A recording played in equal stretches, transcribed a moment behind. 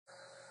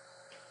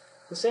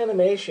This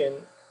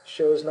animation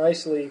shows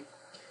nicely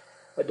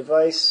a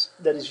device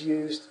that is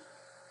used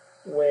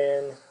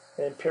when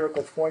an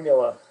empirical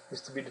formula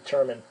is to be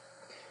determined.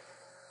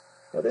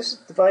 Now, this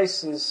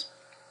device is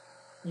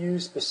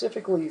used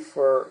specifically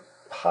for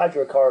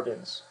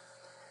hydrocarbons,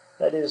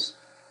 that is,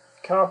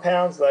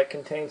 compounds that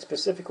contain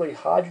specifically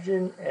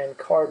hydrogen and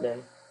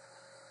carbon,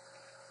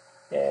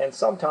 and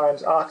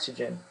sometimes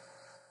oxygen.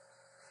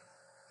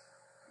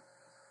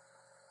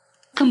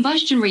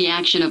 Combustion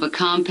reaction of a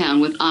compound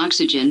with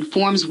oxygen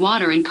forms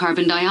water and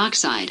carbon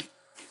dioxide.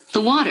 The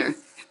water,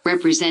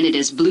 represented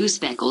as blue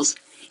speckles,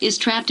 is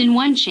trapped in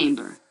one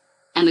chamber,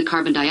 and the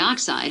carbon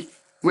dioxide,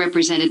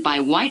 represented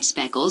by white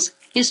speckles,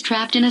 is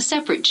trapped in a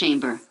separate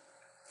chamber.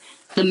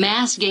 The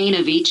mass gain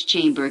of each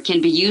chamber can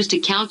be used to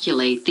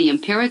calculate the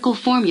empirical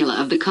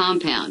formula of the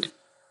compound.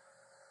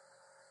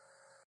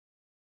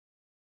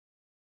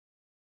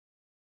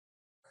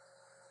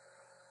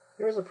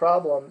 Here's a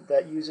problem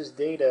that uses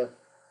data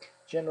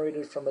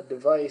generated from a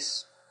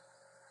device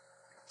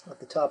at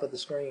the top of the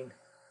screen.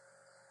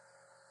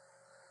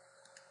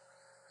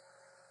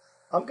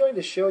 I'm going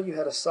to show you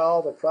how to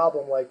solve a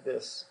problem like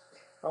this.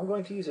 I'm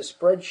going to use a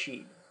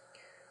spreadsheet.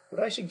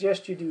 What I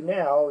suggest you do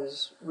now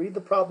is read the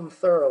problem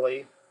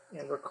thoroughly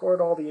and record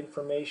all the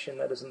information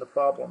that is in the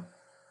problem.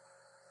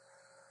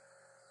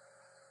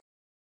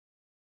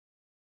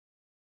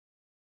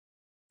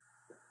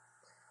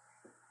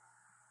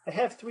 I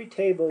have three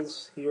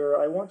tables here.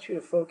 I want you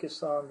to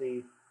focus on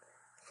the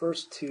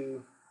first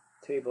two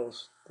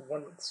tables, the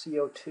one with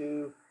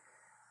CO2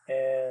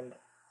 and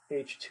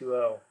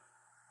H2O.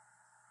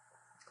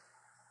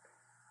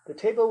 The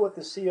table with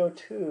the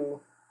CO2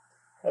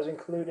 has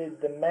included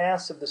the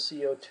mass of the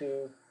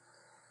CO2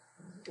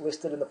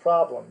 listed in the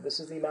problem. This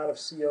is the amount of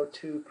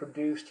CO2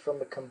 produced from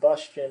the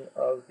combustion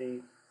of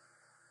the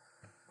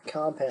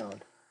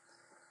compound.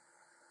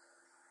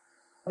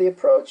 The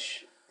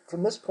approach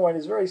from this point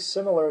is very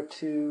similar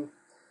to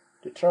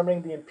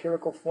determining the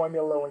empirical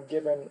formula when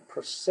given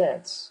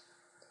percents.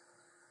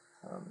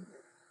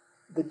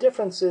 The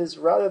difference is,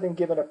 rather than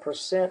given a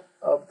percent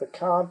of the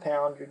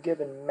compound, you're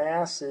given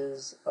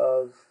masses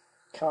of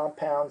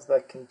compounds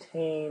that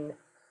contain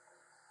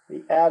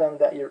the atom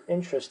that you're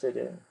interested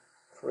in.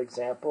 For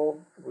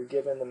example, we're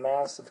given the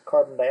mass of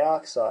carbon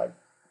dioxide.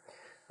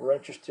 We're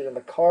interested in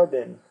the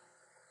carbon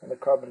and the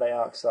carbon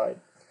dioxide.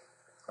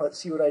 Let's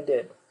see what I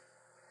did.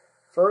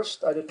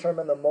 First, I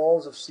determined the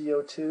moles of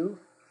CO2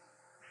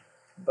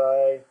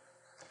 by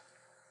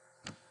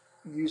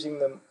using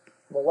the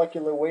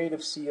molecular weight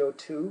of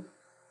CO2.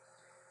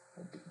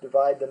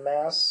 Divide the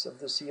mass of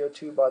the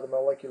CO2 by the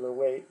molecular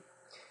weight.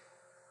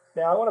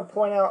 Now, I want to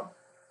point out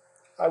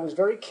I was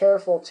very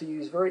careful to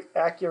use very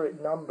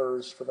accurate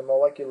numbers for the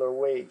molecular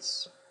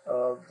weights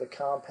of the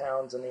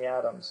compounds and the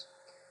atoms,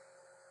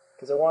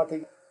 because I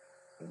wanted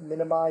to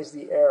minimize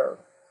the error.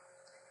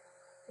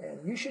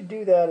 And you should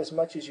do that as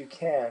much as you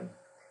can,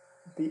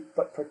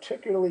 but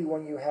particularly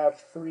when you have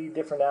three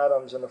different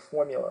atoms in a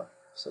formula,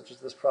 such as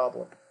this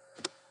problem.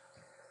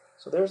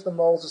 So there's the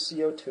moles of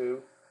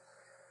CO2.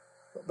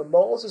 The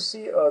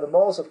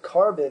moles of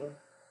carbon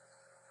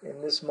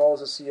in this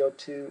moles of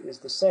CO2 is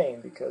the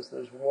same, because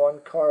there's one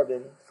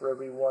carbon for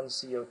every one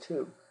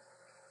CO2.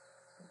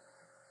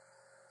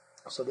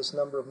 So this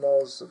number of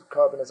moles of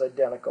carbon is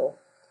identical.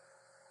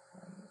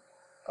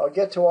 I'll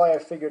get to why I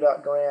figured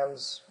out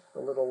grams a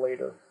little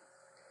later.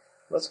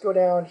 Let's go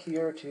down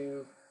here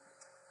to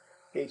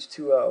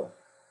H2O.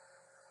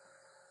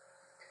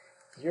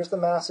 Here's the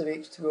mass of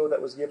H2O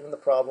that was given in the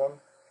problem.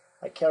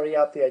 I carry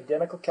out the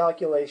identical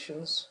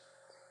calculations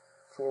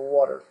for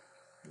water.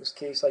 In this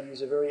case, I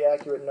use a very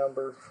accurate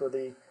number for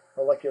the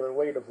molecular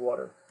weight of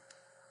water.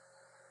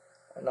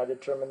 And I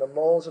determine the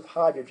moles of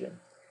hydrogen.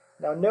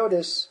 Now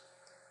notice,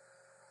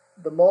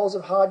 the moles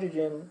of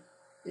hydrogen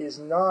is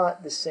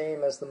not the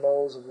same as the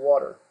moles of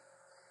water.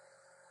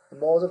 The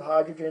moles of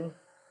hydrogen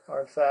are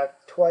in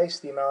fact twice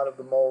the amount of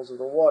the moles of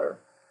the water.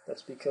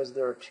 That's because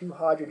there are 2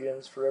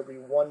 hydrogens for every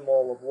 1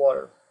 mole of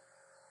water.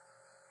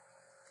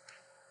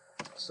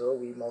 So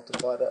we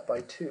multiply that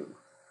by 2.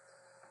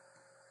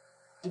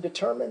 To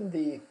determine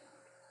the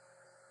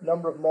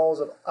number of moles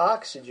of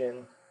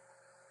oxygen,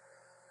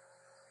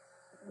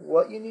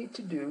 what you need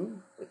to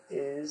do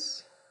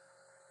is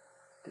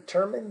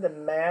determine the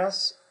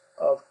mass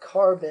of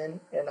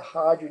carbon and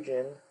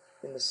hydrogen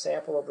in the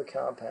sample of the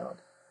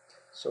compound.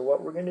 So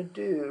what we're going to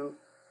do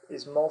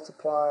is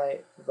multiply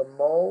the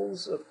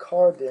moles of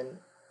carbon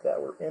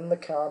that were in the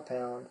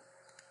compound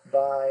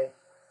by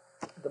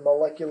the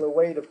molecular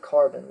weight of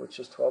carbon, which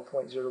is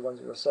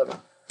 12.0107.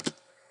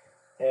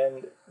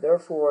 And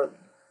therefore,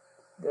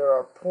 there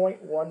are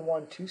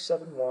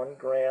 0.11271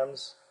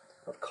 grams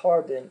of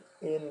carbon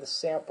in the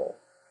sample.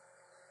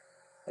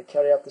 I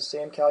carry out the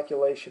same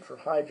calculation for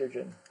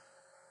hydrogen.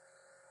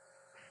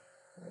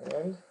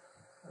 And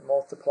I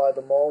multiply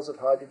the moles of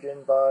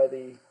hydrogen by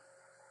the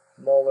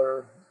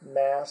molar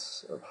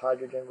mass of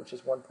hydrogen, which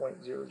is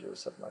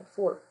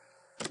 1.00794.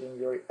 Being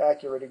very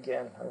accurate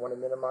again, I want to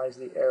minimize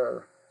the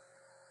error.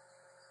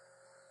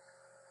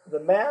 the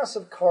mass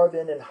of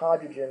carbon and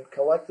hydrogen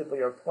collectively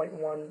are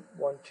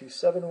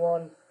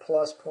 0.11271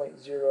 plus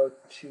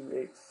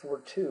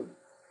 0.02842.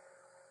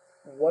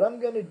 What I'm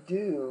going to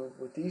do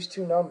with these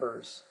two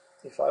numbers,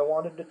 if I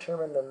want to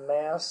determine the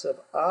mass of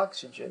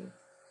oxygen,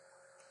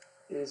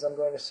 is I'm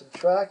going to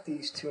subtract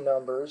these two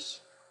numbers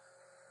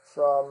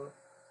from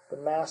the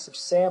mass of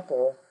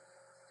sample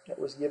that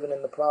was given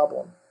in the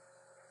problem.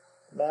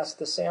 The mass of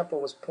the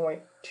sample was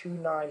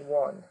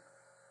 0.291.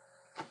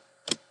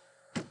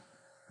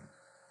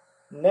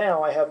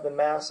 Now I have the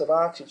mass of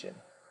oxygen.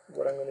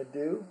 What I'm going to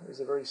do is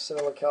a very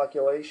similar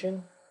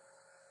calculation.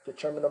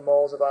 Determine the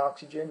moles of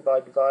oxygen by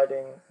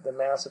dividing the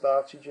mass of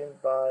oxygen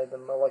by the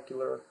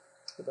molar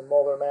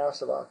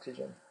mass of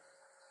oxygen.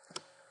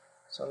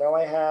 So now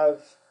I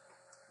have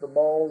the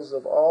moles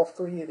of all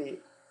three of the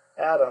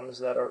atoms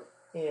that are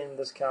in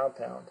this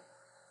compound: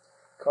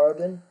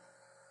 carbon,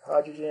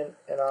 hydrogen,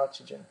 and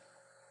oxygen.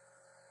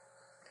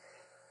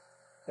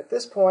 At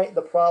this point,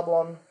 the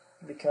problem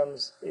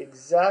becomes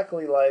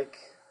exactly like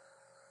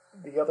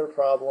the other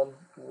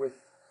problem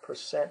with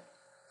percent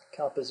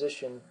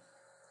composition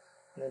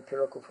in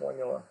empirical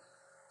formula.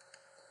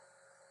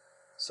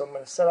 So I'm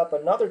going to set up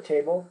another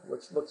table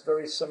which looks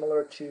very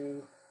similar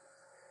to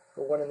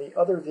the one in the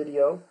other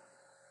video.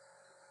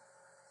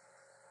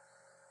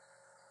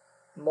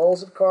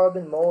 Moles of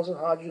carbon, moles of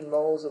hydrogen,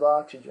 moles of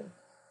oxygen.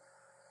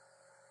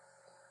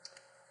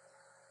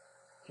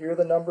 Here are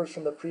the numbers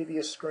from the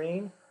previous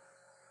screen.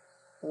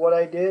 What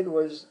I did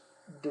was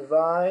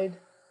divide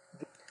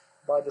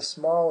by the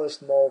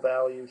smallest mole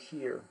value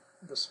here.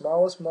 The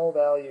smallest mole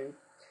value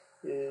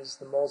is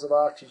the moles of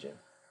oxygen.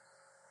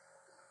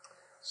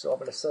 So I'm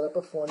going to set up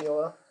a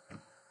formula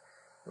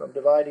where I'm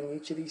dividing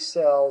each of these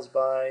cells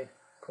by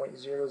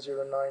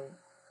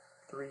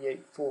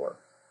 0.009384.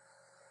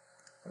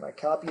 And I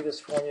copy this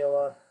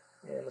formula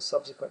in the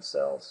subsequent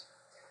cells.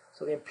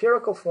 So the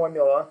empirical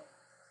formula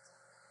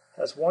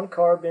has 1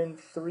 carbon,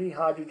 3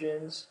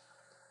 hydrogens,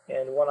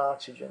 and 1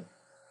 oxygen.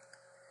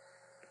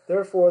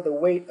 Therefore, the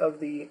weight of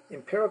the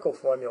empirical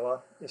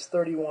formula is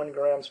 31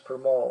 grams per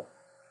mole.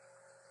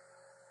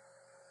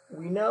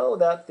 We know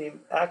that the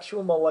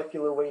actual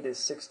molecular weight is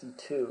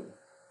 62.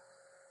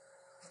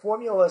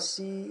 Formula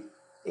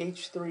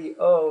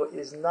CH3O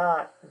is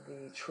not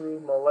the true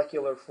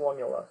molecular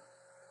formula.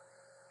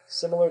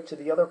 Similar to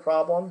the other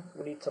problem,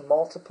 we need to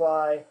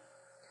multiply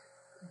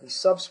the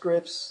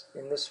subscripts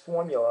in this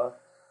formula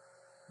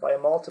by a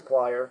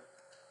multiplier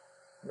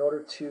in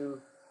order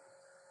to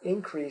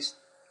increase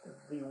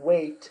the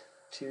weight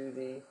to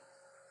the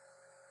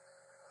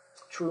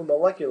true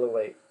molecular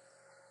weight.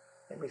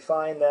 And we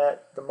find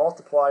that the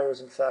multiplier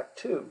is in fact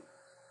 2.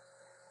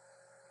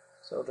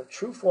 So the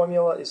true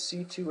formula is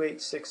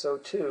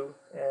C2H6O2,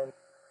 and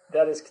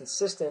that is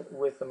consistent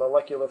with the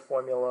molecular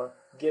formula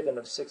given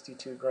of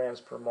 62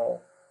 grams per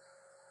mole.